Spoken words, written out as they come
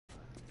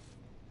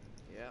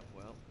Yeah,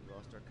 well, we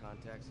lost our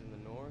contacts in the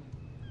north.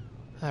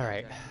 All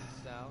right. Contacts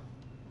in the south.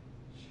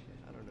 Shit,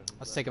 I don't know who's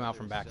Let's left take him over out there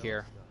from to back sell us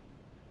here. stuff.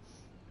 This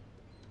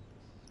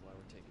is why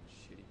we're taking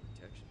shitty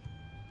protection.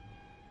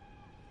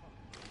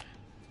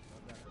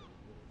 But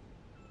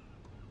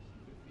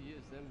if he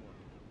is, then what?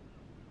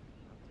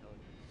 I'm telling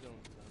you, the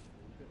zone's not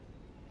open.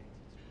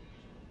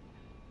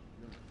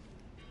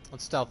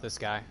 Let's stealth this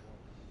guy.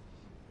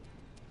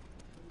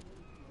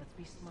 Let's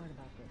be smart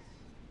about this.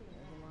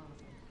 There's a lot of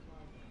them.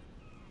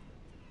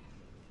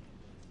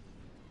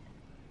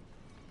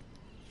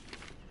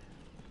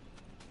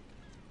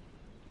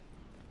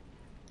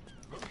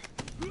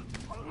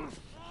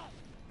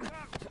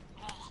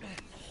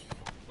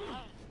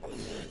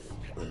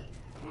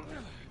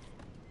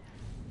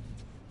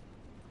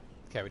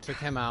 Okay, we took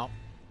him out.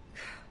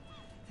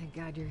 Thank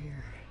God you're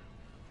here.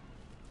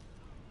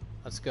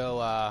 Let's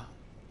go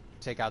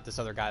take out this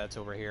other guy that's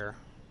over here.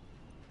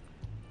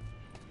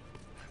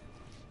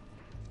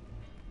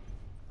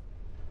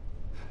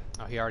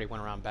 Oh, he already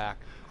went around back.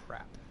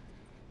 Crap.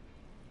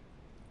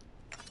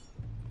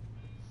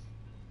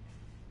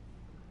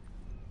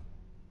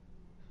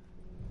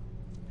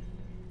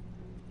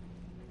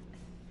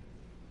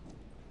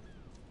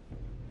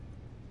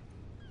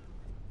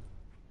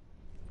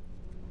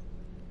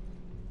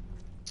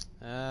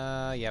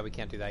 Yeah, we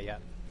can't do that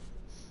yet.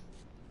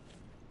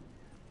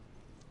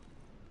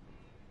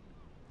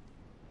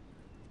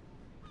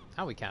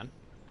 Oh, we can.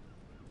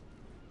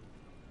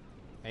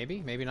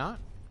 Maybe, maybe not.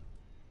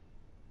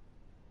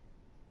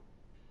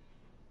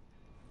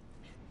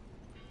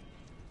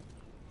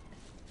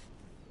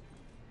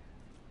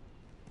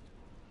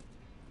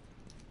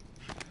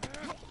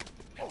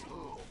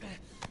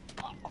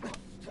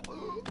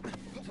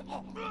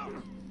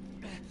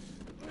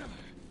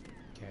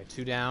 Okay,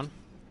 2 down.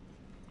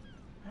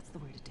 That's the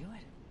way to do it.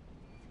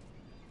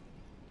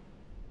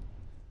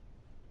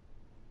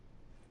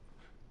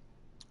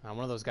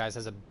 One of those guys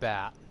has a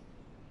bat.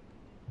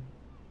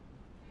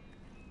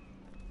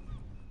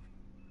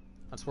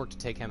 Let's work to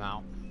take him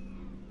out.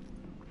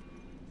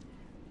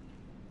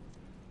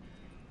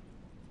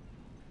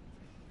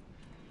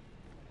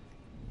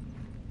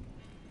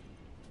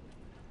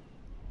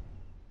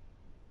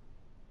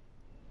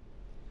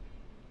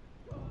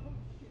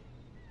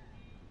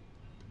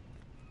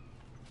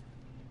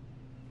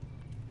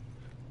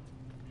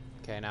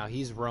 Okay, now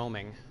he's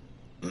roaming.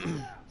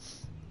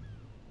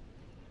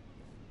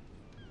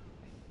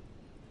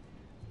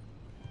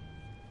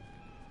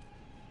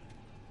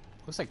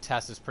 Looks like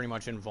Tess is pretty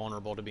much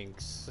invulnerable to being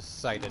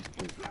sighted.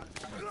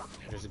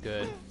 There's a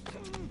good.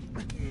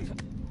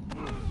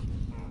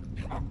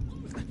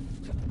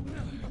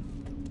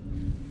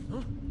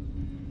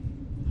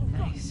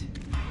 Nice.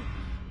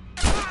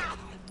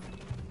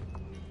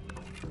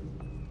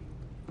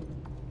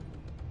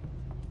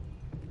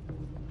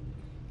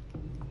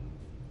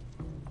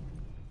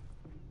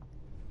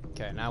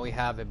 Okay, now we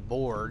have a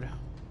board,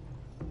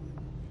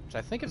 which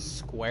I think is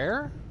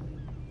square.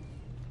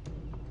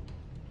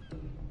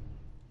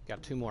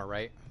 Got 2 more,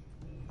 right?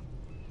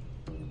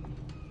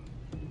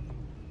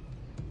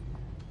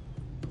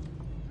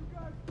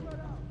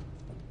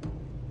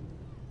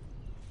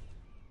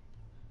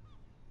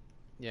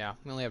 Yeah,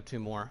 we only have 2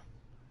 more.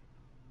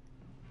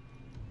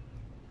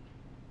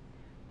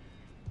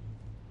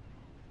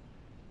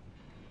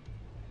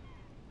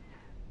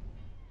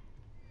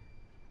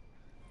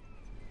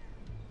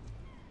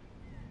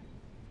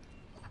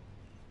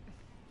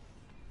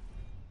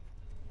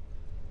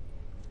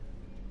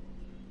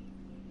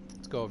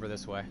 Let's go over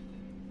this way.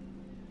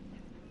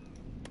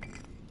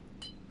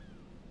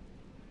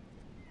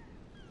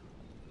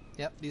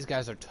 Yep, these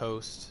guys are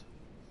toast.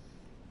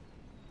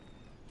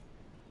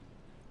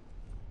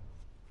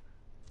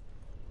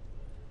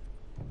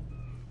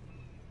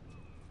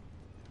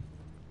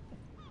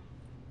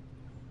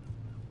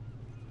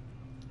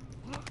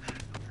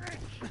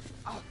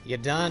 You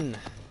done.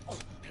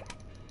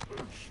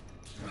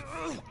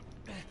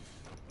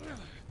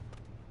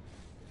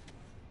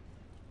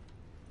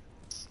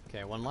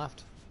 Okay, 1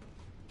 left.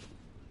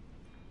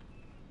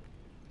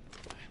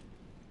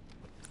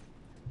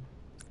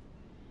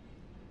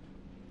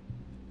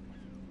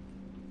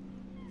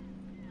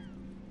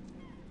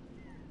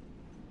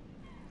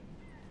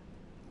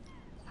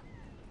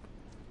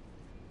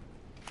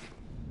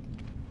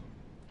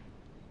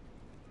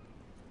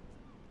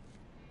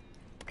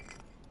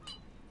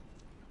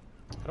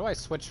 How do I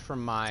switch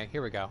from my...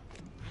 Here we go.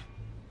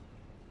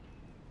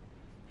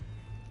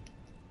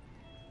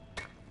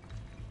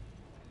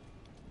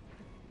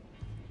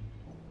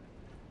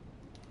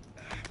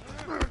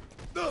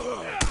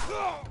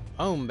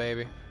 Home,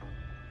 baby.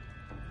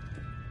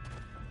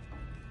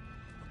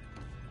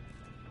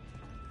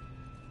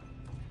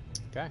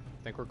 Okay, I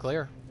think we're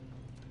clear.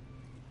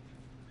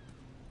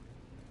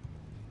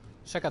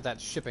 Check out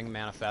that shipping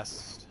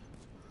manifest.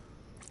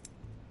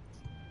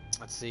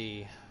 Let's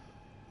see.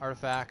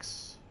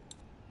 Artifacts.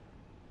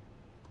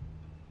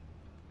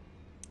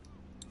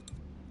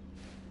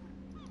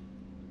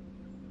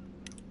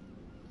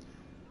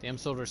 Damn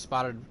soldiers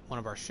spotted one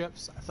of our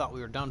ships. I thought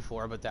we were done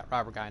for, but that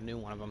robber guy knew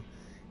one of them.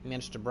 He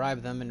managed to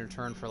bribe them in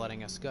return for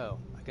letting us go.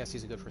 I guess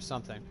he's good for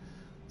something.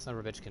 Son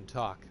of a bitch can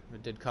talk.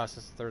 It did cost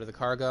us a third of the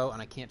cargo,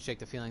 and I can't shake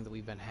the feeling that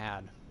we've been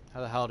had.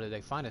 How the hell did they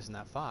find us in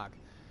that fog?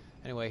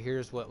 Anyway,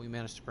 here's what we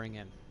managed to bring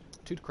in.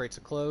 2 crates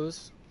of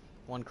clothes,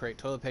 1 crate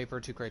toilet paper,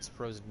 2 crates of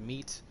frozen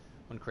meat,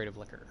 1 crate of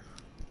liquor.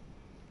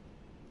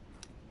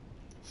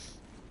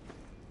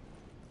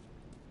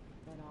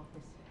 That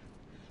office.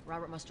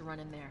 Robert must have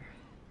run in there.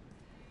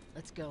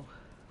 Let's go.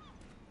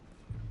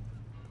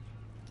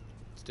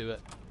 Let's do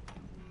it.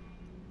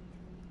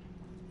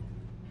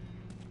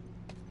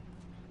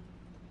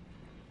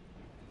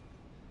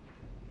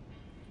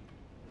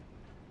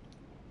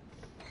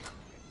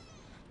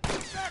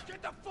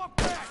 Get the fuck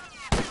back!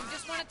 You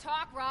just want to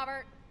talk,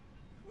 Robert.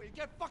 We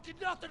get fucking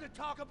nothing to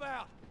talk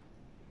about!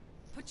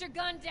 Put your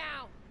gun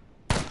down.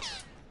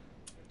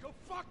 Go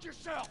fuck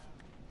yourself!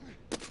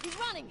 He's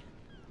running.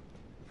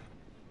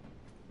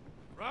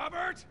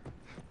 Robert!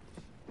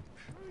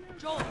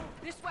 Joel,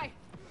 this way.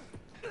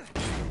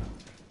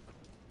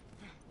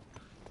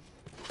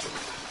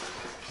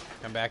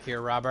 Come back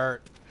here,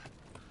 Robert.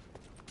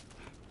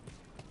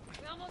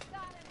 We almost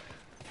got him.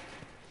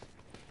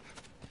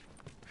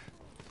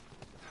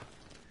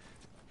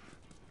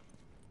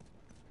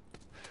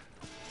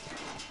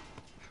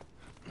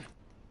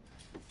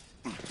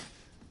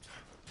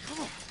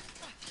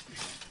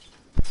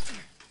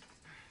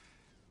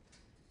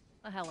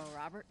 Well, hello,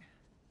 Robert.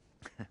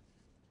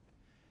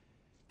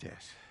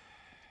 Tess.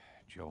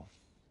 Joel.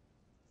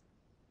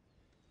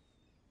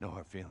 No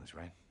hard feelings,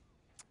 right?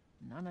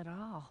 None at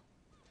all.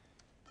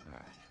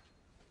 Alright.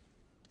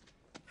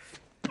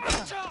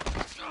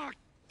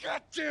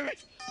 God damn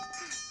it!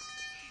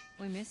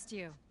 We missed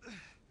you.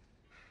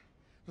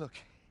 Look,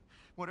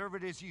 whatever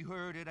it is you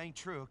heard, it ain't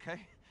true,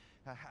 okay?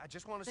 I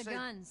just want to The say...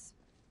 guns.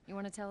 You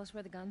want to tell us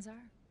where the guns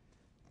are?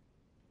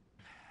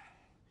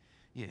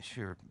 Yeah,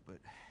 sure, but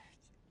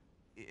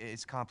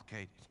it's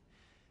complicated.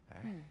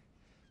 All right.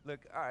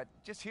 Look, all right,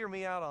 just hear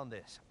me out on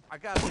this. I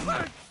got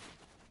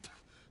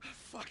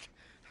Fuck.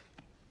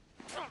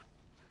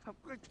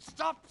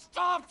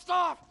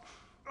 Stop!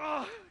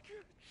 Ugh.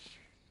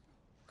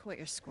 Quit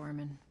your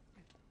squirming.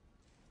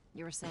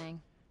 You were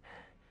saying?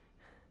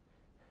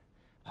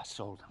 I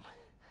sold them.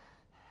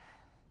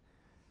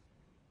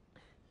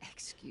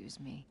 Excuse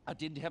me. I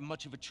didn't have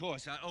much of a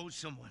choice. I owed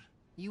someone.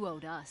 You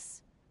owed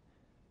us.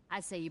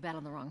 I'd say you bet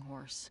on the wrong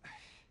horse.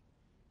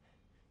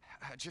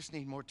 I just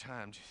need more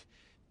time. Just,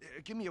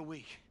 give me a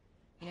week.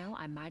 You know,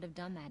 I might have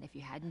done that if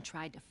you hadn't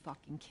tried to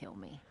fucking kill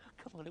me.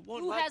 Come on, it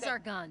won't. Who has our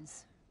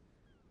guns?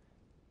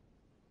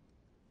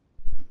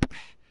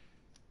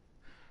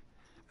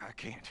 I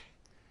can't.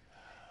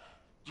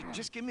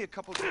 Just give me a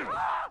couple.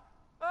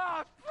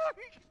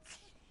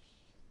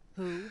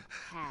 Who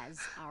has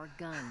our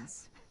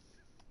guns?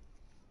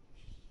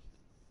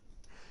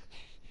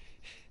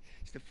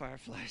 It's the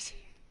Fireflies.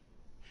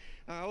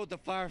 I owed the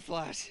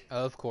Fireflies.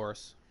 Of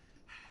course.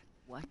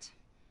 What?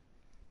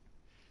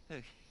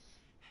 Look,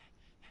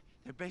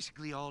 they're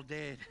basically all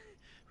dead.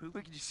 We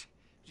can just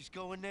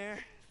go in there,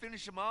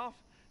 finish them off.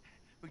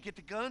 We get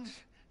the guns.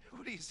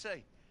 What do you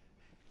say?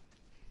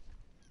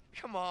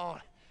 Come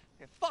on.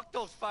 Yeah, fuck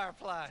those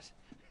Fireflies.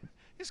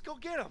 Just go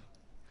get them.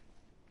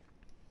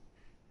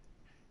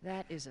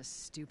 That is a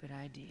stupid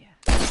idea.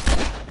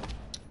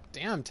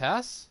 Damn,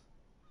 Tess.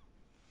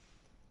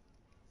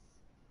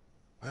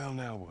 Well,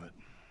 now what?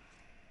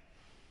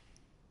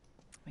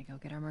 We go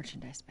get our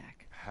merchandise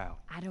back. How?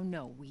 I don't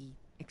know. We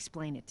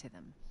explain it to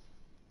them.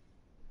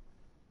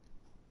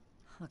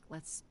 Look,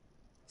 let's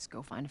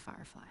go find a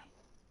Firefly.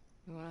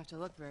 We won't have to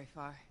look very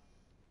far.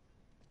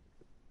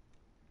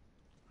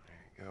 There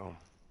you go.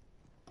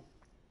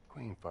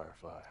 Queen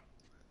Firefly.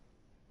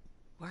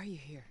 Why are you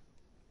here?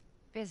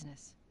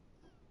 Business.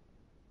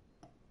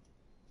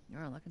 You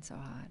aren't looking so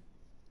hot.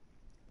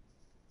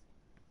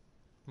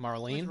 Where's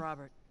Marlene?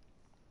 Robert?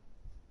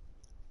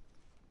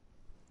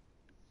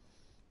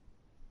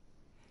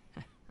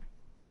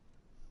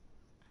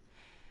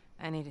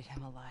 I needed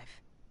him alive.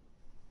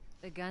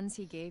 The guns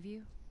he gave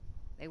you,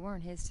 they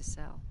weren't his to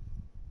sell.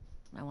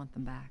 I want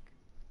them back.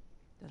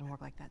 Doesn't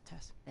work like that,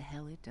 Tess. The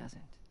hell it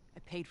doesn't.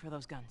 I paid for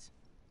those guns.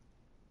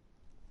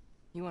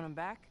 You want them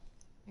back?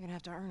 You're gonna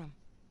have to earn them.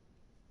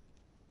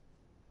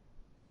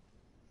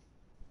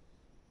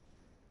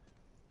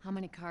 How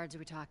many cards are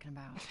we talking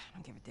about? I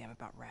don't give a damn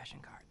about ration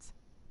cards.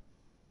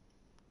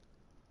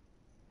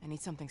 I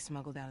need something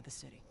smuggled out of the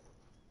city.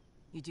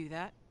 You do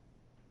that,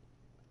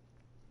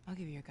 I'll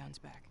give you your guns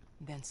back,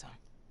 and then some.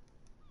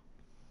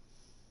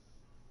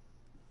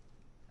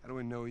 How do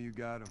we know you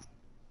got them?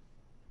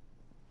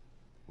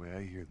 Well,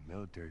 I hear the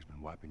military's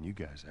been wiping you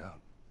guys out.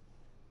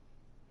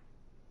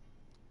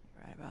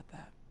 You're right about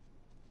that.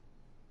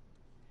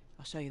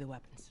 I'll show you the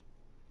weapons.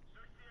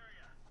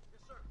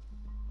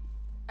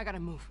 I gotta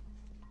move.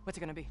 What's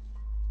it gonna be?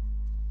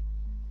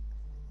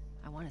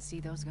 I want to see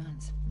those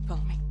guns.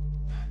 Follow me.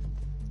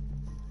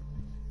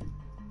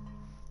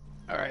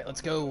 Alright,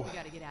 let's go. We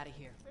gotta get out of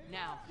here.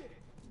 Now.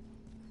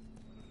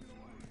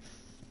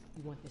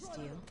 You want this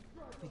deal?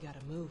 We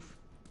gotta move.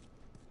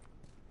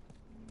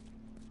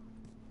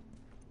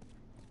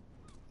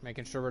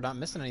 Making sure we're not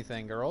missing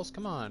anything, girls.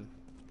 Come on.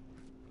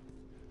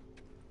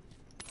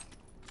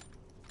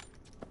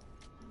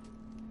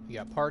 You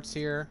got parts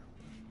here.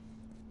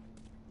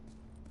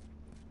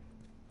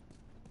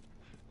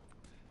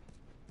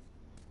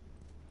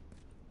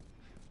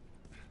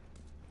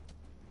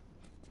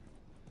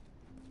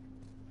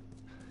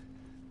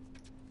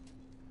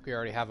 We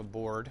already have a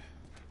board.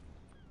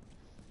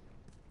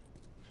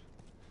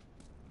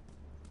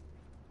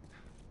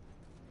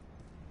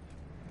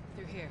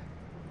 Through here.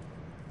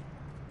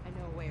 I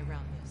know a way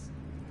around this.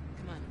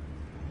 Come on.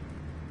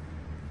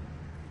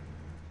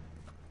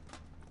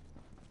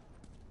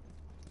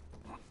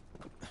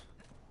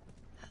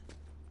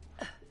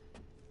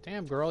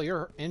 Damn, girl,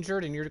 you're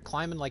injured and you're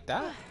climbing like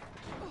that?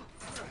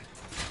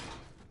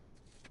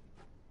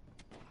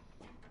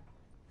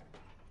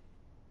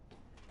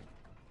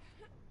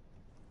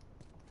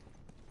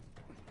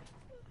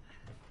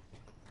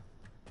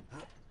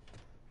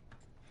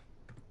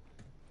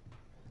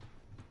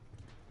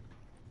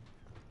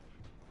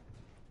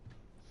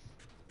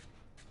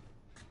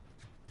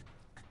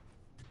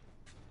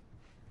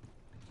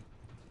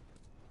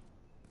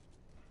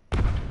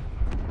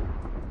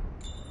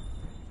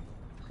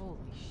 Holy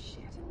shit.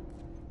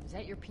 Is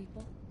that your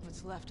people?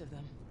 What's left of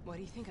them? Why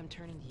do you think I'm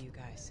turning to you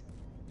guys?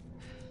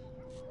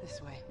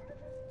 This way.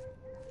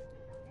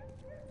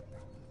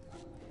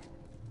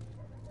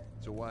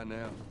 So why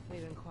now?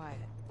 They've been quiet.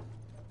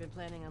 Been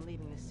planning on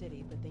leaving the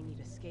city, but they need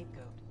a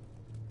scapegoat.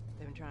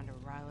 They've been trying to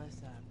rile us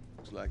up.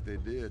 Looks like they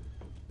did.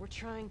 We're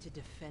trying to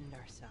defend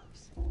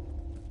ourselves.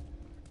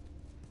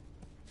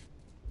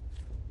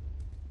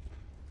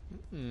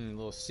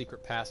 Little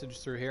secret passage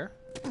through here.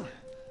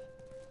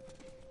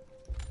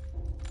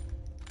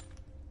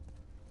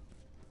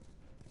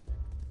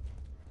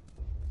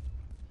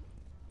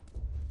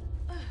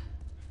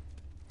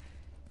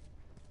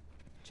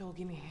 Joel,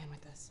 give me a hand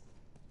with this.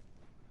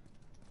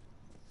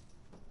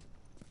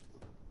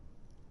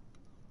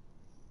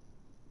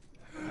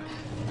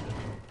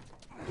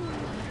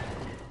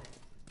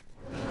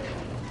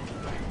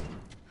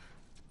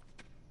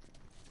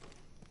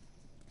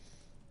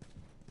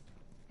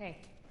 Hey,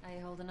 how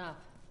you holding up?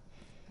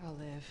 I'll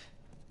live.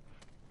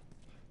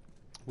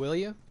 Will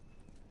you?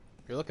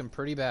 You're looking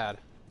pretty bad.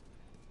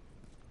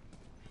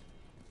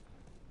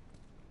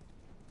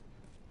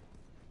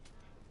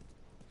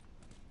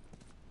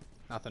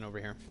 Nothing over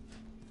here.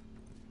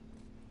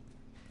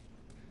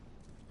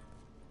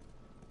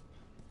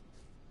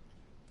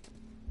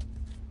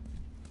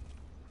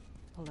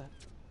 Hold up.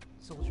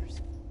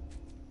 Soldiers.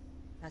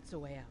 That's the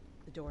way out.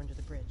 The door under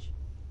the bridge.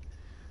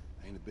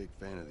 I ain't a big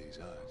fan of these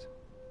odds.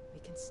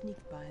 We can sneak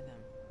by them,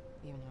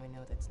 even though I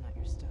know that's not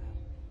your style.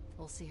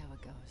 We'll see how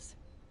it goes.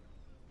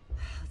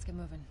 Let's get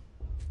moving.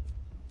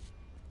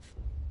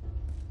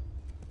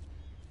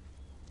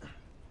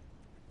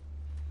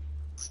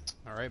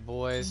 All right, We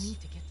boys. need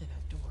to get to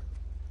that door.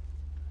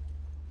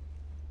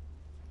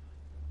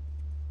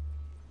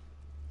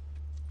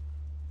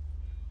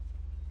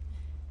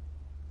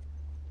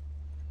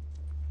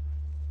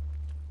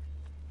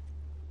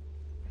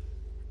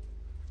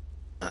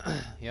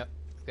 Yep.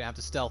 Gonna have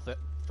to stealth it,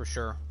 for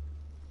sure.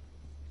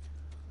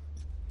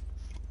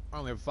 I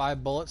only have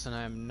 5 bullets, and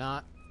I am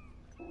not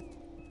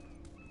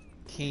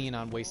keen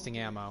on wasting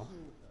ammo.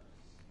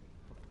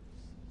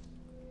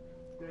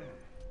 Damn.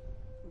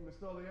 We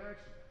missed all the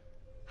action.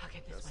 I'll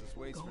get this Justice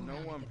one. waits Go for no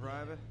around one, to the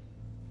Private.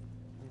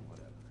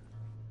 Whatever.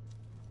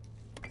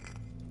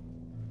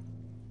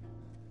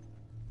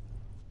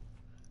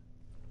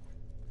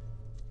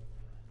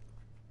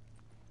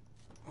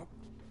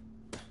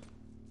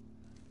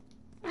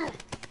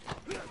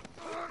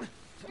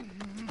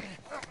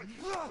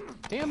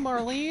 Damn,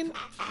 Marlene!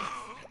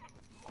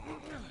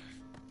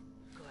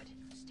 Good.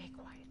 Stay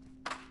quiet.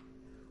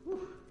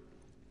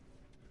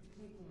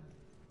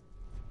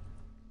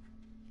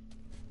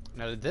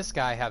 Now, did this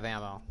guy have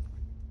ammo?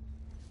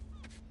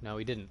 No,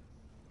 he didn't.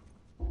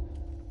 Looks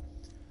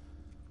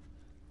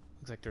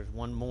like there's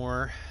one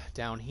more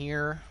down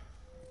here.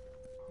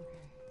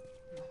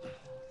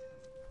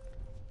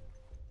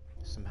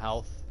 Some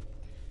health.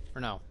 Or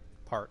no,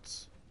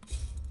 parts.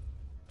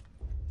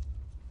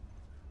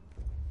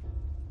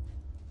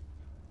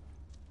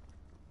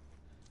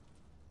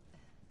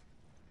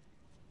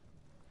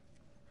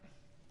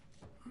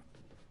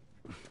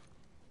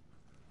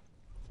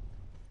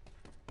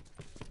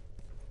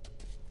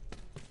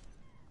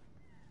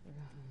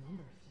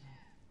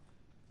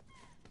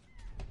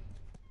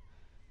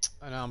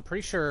 And I'm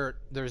pretty sure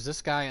there's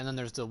this guy, and then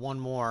there's the one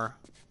more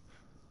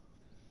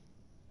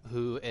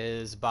who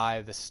is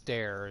by the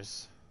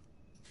stairs.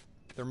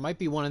 There might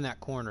be one in that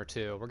corner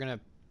too. We're gonna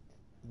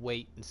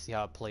wait and see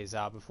how it plays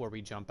out before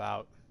we jump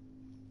out.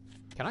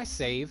 Can I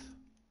save?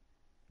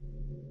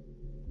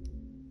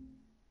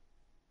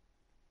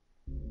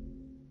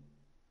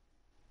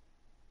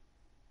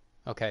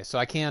 Okay, so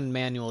I can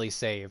manually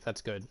save.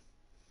 That's good.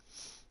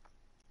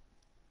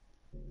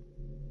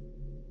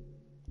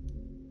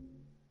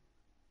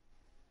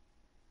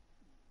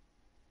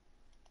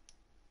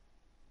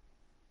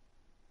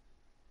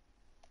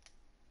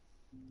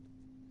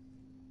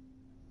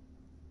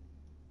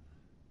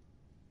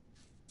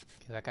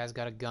 Okay, that guy's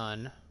got a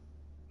gun.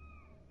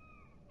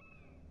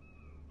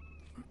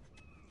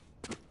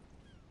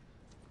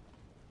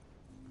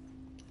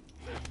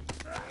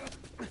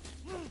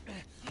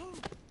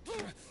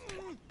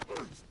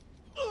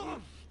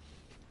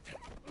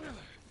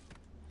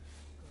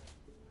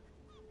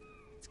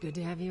 It's good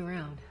to have you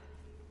around.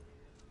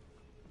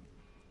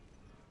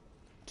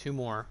 2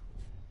 more.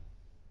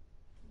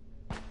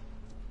 Good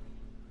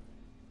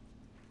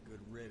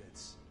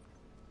riddance.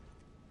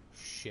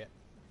 Shit.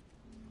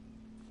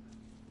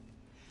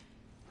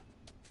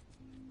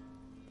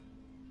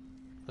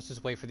 Let's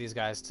just wait for these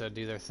guys to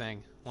do their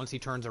thing. Once he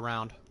turns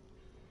around.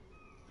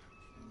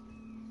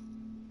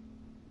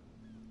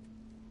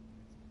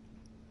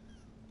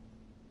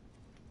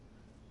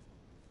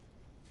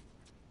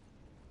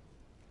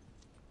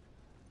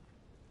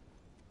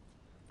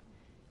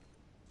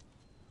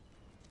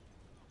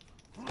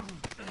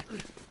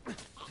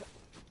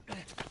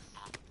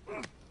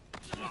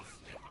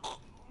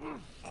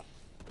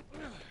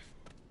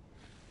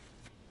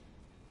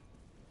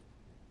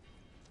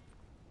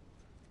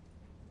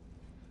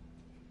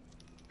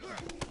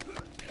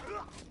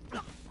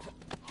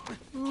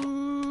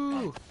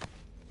 Ooh.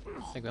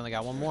 I think we only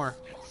got 1 more.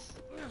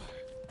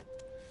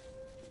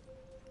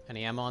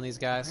 Any ammo on these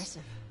guys?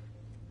 Impressive.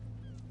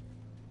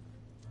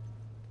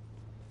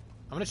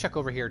 I'm gonna check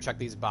over here, check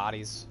these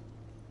bodies.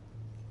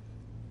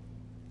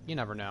 You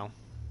never know.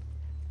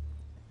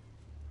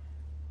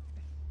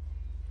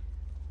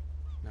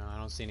 No, I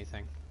don't see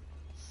anything.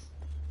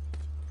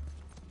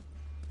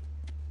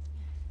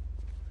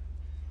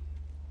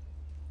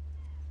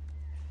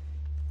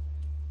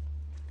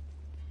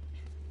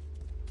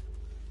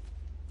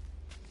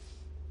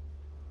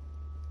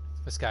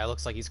 This guy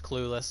looks like he's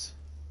clueless.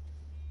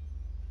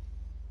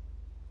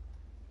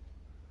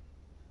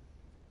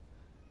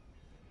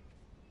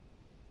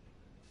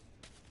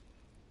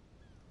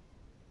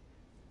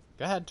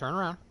 Go ahead, turn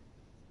around.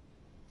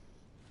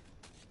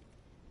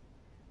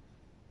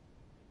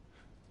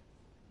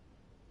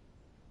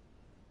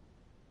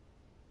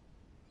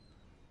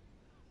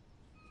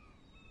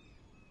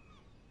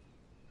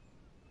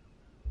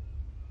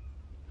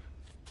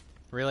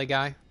 Really,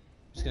 guy?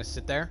 Just gonna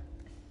sit there?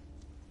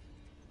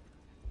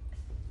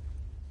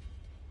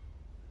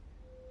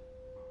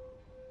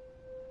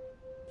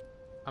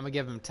 I'm gonna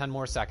give him 10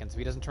 more seconds. If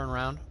he doesn't turn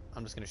around,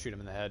 I'm just gonna shoot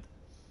him in the head.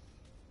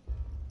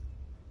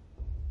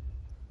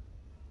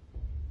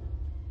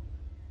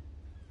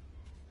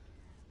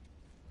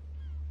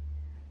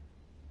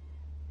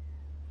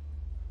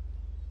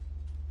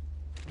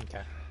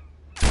 Okay.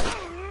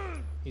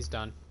 He's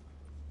done.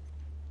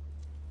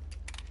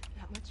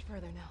 Not much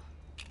further now.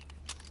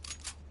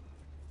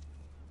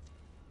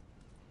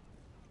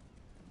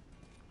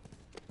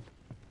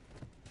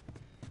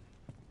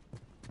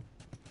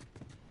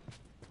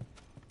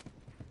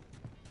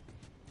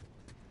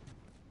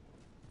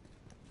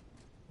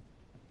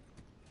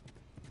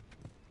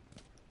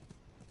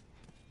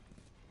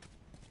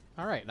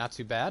 All right, not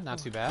too bad, not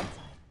too bad.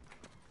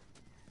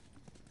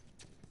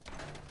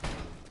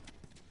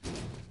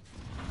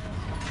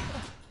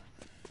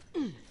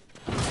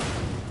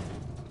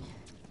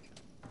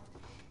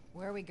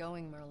 Where are we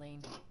going,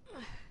 Marlene?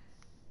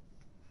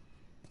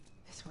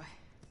 This way.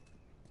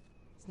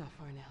 It's not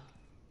far now.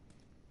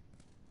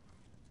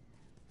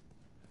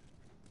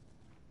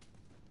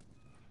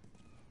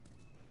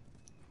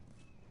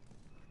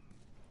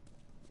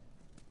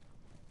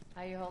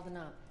 How you holding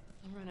up?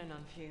 I'm running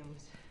on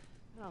fumes.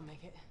 But I'll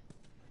make it.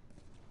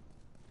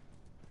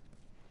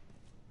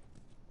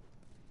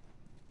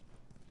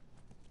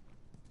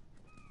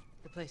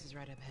 The place is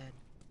right up ahead.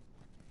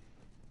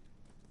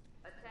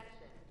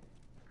 Attention.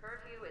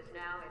 Curfew is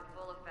now in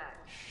full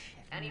effect.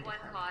 Anyone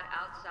caught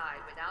outside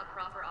without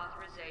proper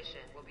authorization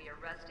will be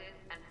arrested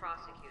and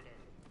prosecuted.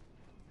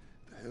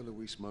 The hell are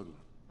we smuggling?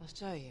 I'll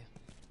show you.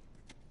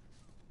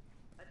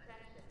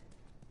 Attention.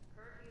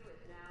 Curfew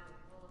is now in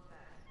full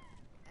effect.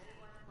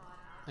 Anyone caught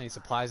outside Any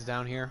supplies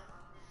down here?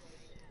 without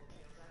authorization will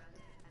be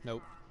arrested and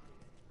Nope. prosecuted.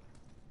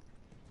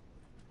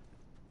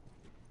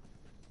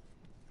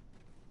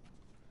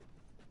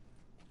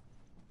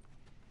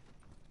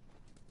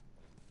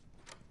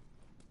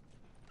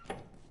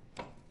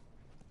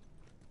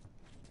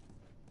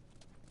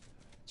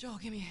 Joel,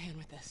 give me a hand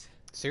with this.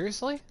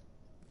 Seriously?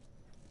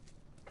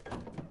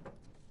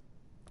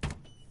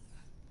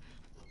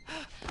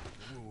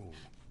 Whoa.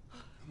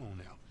 Come on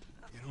now.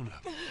 Get on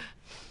up.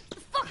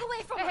 Fuck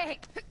away from me!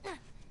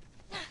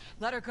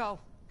 Let her go.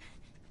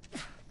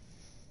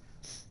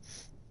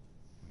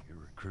 You're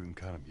recruiting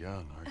kind of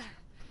young, aren't you?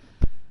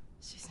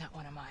 She's not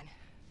one of mine.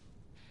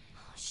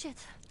 Oh, shit.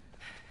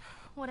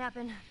 What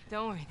happened?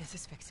 Don't worry, this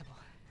is fixable.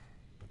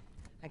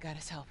 I got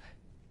his help.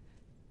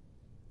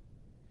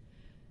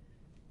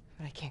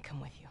 But I can't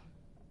come with you.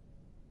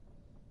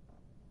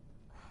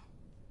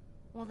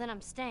 Well, then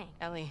I'm staying.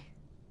 Ellie,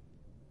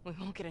 we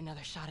won't get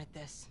another shot at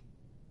this.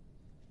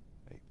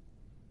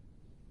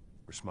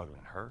 We're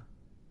smuggling her?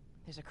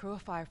 There's a crew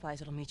of Fireflies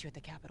that'll meet you at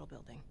the Capitol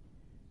building.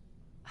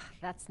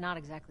 That's not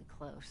exactly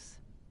close.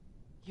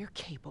 You're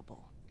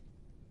capable.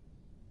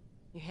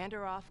 You hand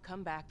her off,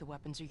 come back, the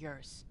weapons are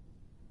yours.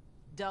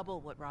 Double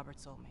what Robert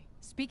sold me.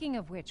 Speaking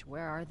of which,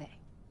 where are they?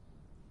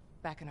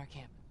 Back in our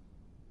camp.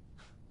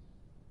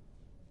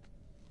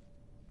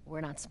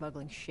 We're not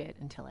smuggling shit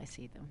until I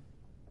see them.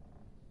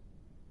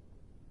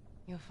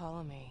 You'll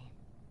follow me.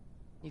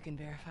 You can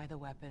verify the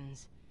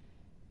weapons.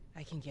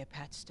 I can get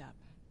patched up.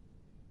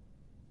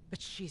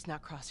 But she's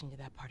not crossing to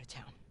that part of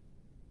town.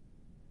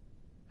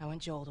 I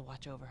want Joel to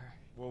watch over her.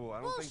 Whoa,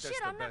 I don't think that's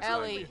Bullshit, the I'm not best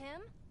Ellie. idea. with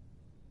him.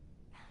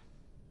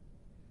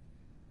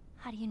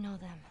 How do you know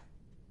them?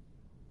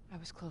 I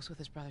was close with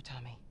his brother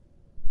Tommy.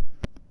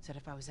 Said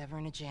if I was ever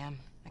in a jam,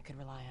 I could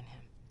rely on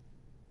him.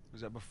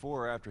 Was that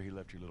before or after he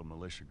left your little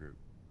militia group?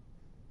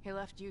 He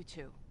left you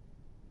too.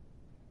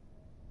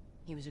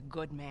 He was a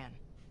good man.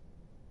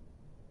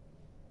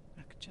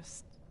 Look,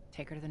 just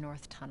take her to the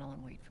North Tunnel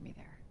and wait for me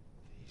there.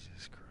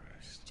 Jesus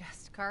Christ.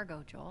 Just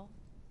cargo, Joel.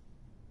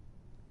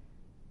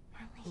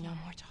 No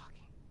more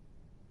talking.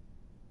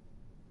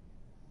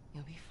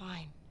 You'll be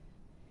fine.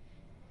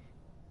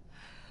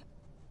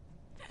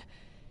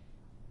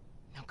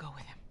 Now go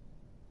with him.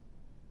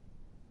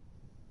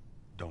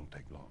 Don't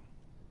take long.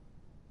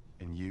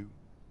 And you,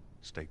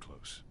 stay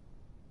close.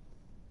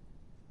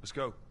 Let's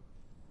go.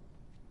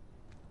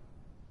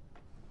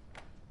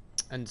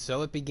 And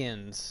so it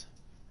begins.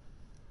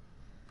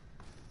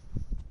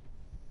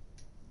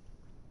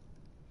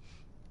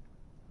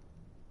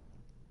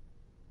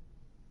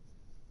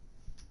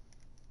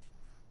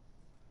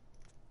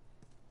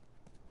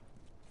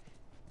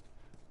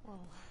 Well,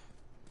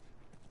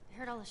 I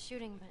heard all the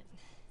shooting, but...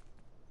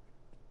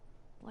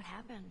 what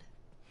happened?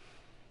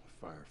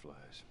 The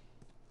Fireflies.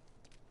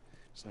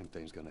 Same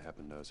thing's gonna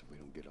happen to us if we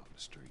don't get off the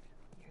street.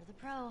 You're the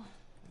pro.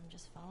 I'm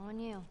just following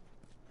you.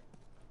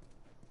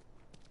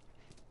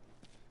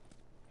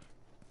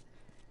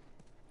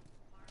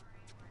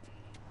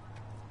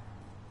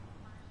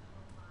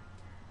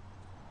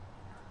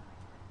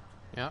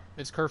 Yeah,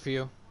 it's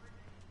curfew.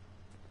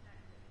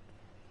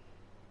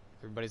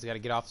 Everybody's got to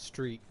get off the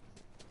street.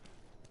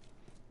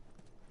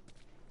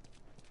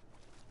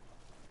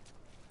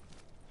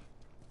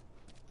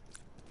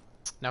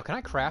 Now, can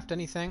I craft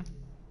anything?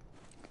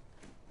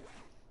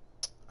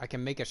 I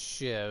can make a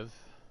shiv.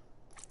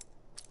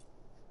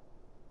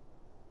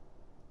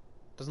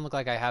 Doesn't look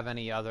like I have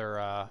any other,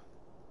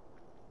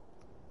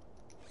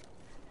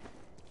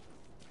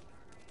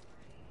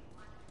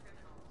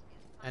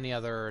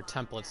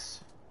 templates.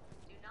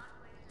 Do not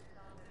place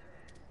yourself at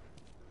risk.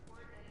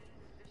 Report any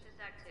suspicious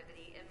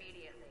activity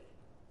immediately.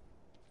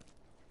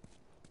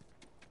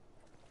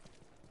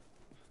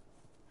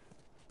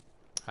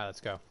 Alright,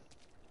 let's go.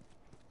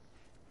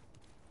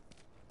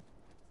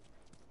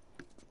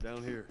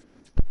 Down here.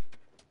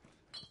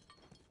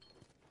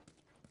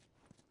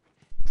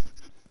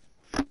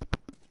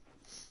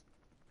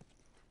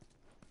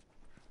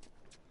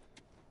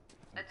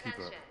 Keep up.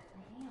 Attention.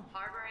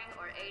 Harboring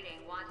or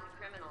aiding wanted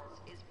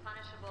criminals is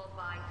punishable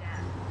by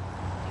death.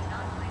 Do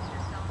not place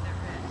yourself at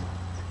risk.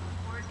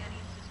 Report any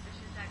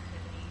suspicious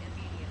activity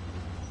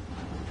immediately.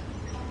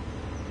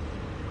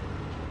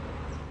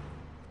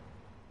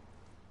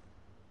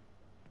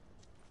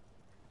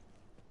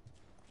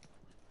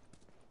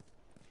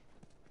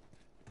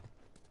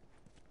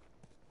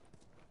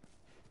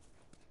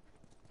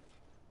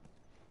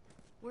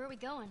 Where are we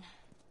going?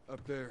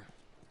 Up there.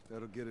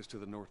 That'll get us to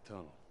the North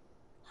Tunnel.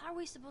 How are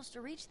we supposed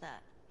to reach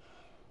that?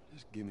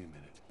 Just give me a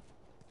minute.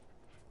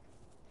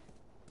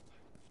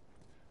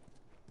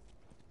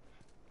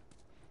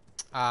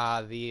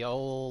 The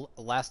old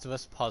Last of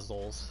Us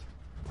puzzles.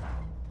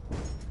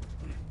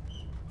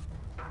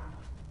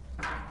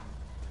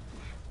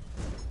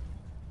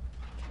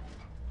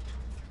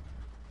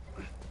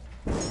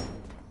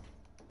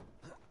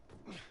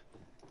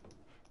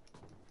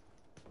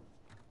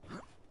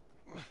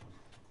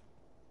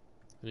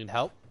 Need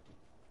help?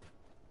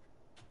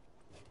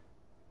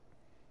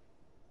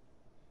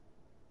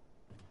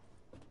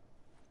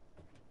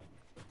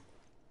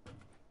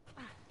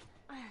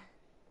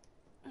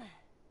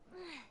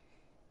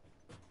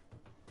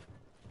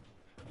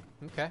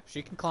 Okay,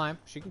 she can climb.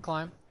 She can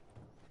climb.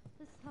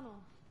 This tunnel,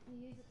 you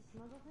use it to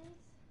smuggle things?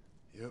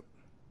 Yep.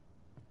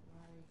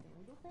 Like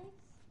illegal things?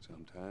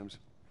 Sometimes.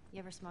 You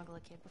ever smuggle a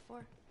kid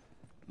before?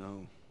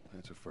 No,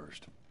 that's a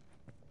first.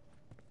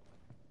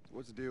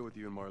 What's the deal with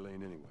you and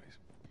Marlene anyways?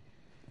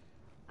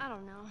 I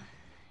don't know.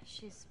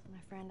 She's my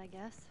friend, I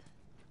guess.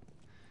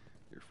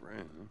 Your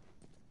friend, huh?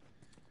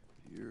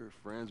 You're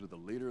friends with the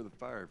leader of the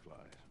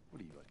Fireflies. What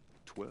are you, like,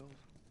 12?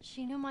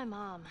 She knew my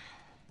mom,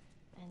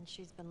 and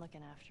she's been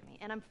looking after me.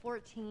 And I'm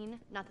 14.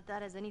 Not that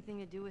that has anything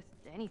to do with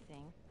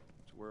anything.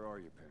 So where are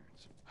your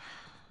parents?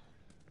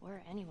 Where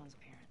are anyone's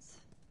parents?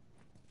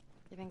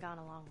 They've been gone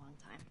a long, long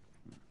time.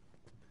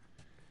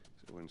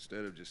 So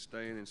instead of just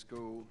staying in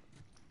school,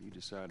 you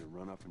decide to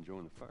run off and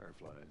join the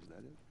Fireflies, is that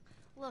it?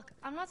 Look,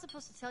 I'm not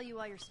supposed to tell you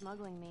why you're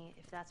smuggling me,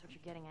 if that's what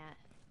you're getting at.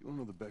 You wanna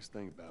know the best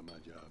thing about my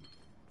job?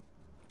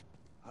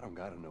 I don't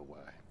gotta know why.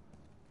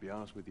 To be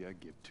honest with you, I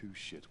give two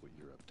shits what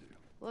you're up to.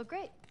 Well,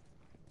 great.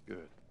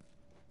 Good.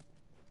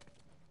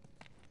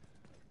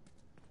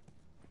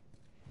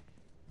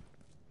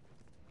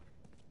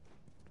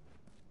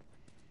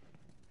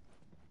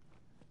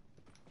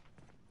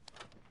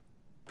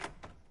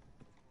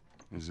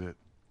 is it?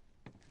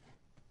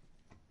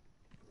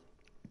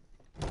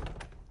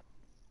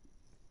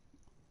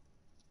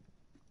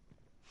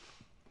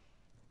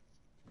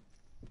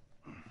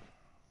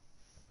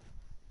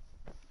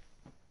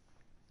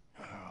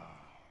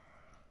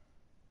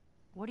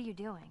 What are you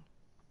doing?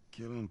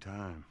 Killing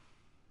time.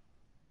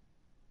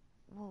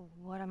 Well,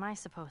 what am I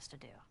supposed to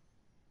do?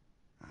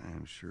 I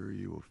am sure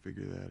you will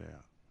figure that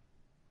out.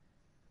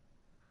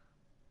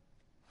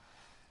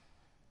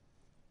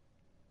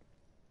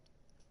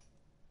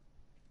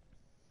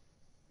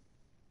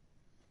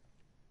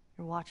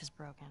 Your watch is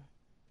broken.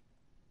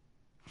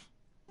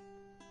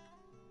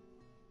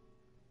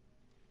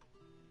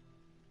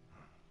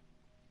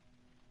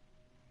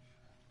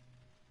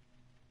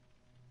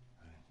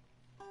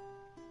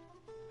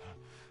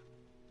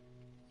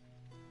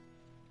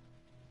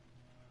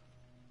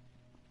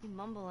 You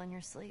mumble in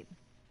your sleep.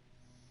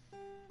 I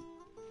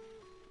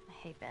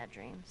hate bad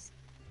dreams.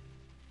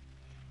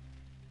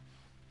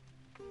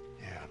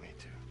 Yeah, me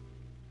too.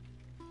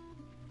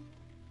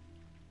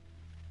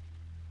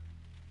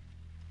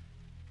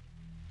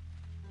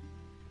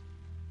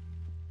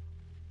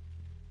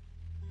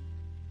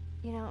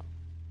 You know,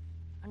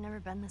 I've never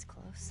been this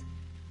close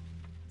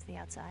to the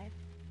outside.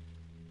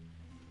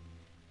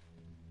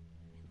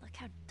 Look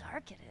how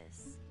dark it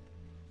is.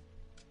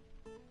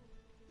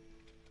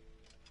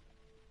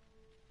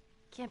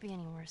 Can't be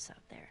any worse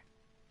out there.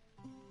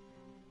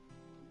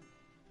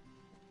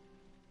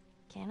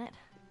 Can it?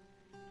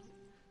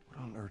 What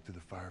on earth do the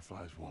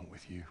Fireflies want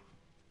with you?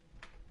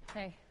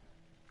 Hey.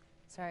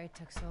 Sorry it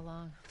took so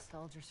long.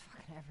 Soldiers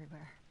fucking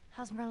everywhere.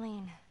 How's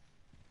Marlene?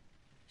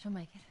 She'll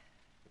make it.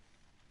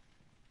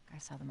 I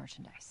saw the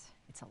merchandise.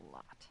 It's a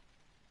lot.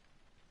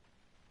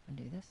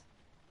 Wanna do this?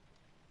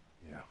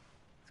 Yeah.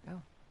 Let's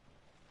go.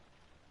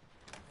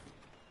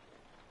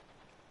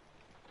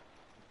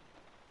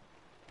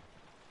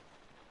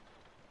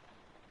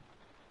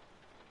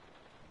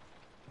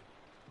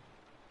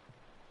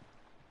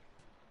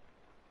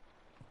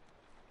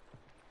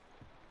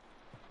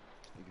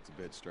 Think it's a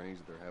bit strange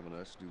that they're having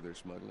us do their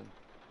smuggling?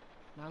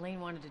 Marlene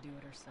wanted to do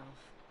it herself.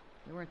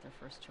 We weren't their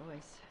first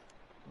choice.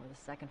 Or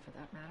the second, for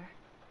that matter.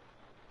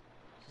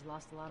 She's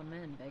lost a lot of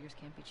men. Beggars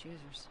can't be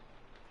choosers.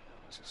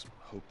 I just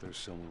hope there's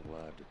someone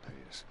alive to pay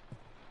us.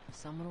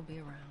 Someone will be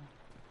around.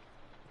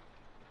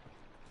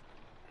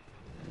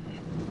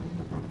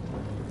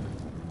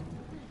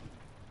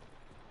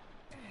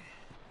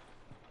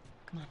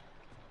 Come on.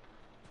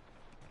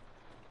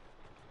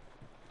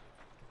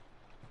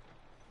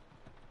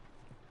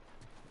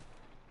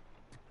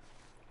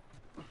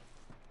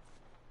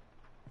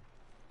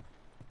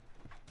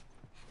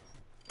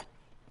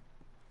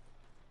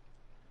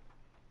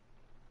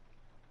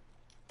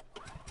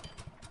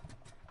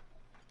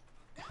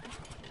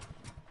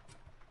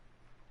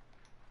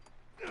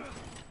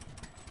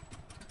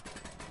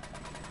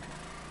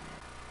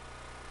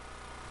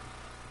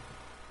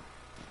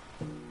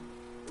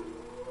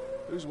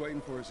 Who's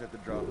waiting for us at the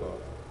drop-off?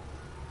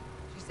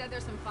 She said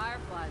there's some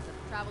fireflies that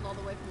have traveled all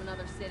the way from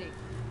another city.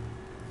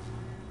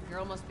 The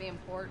girl must be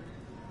important.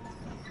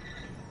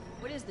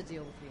 What is the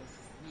deal with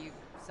you? You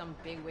some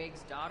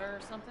bigwig's daughter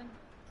or something?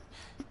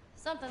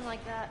 Something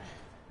like that.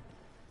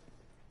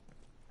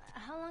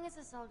 How long is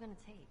this all gonna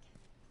take?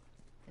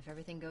 If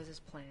everything goes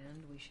as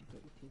planned, we should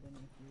get you to them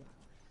in a few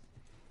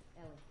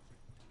hours. Ellie,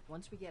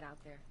 once we get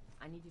out there,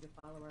 I need you to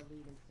follow our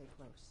lead and stay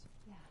close.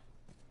 Yeah,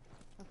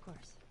 of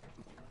course.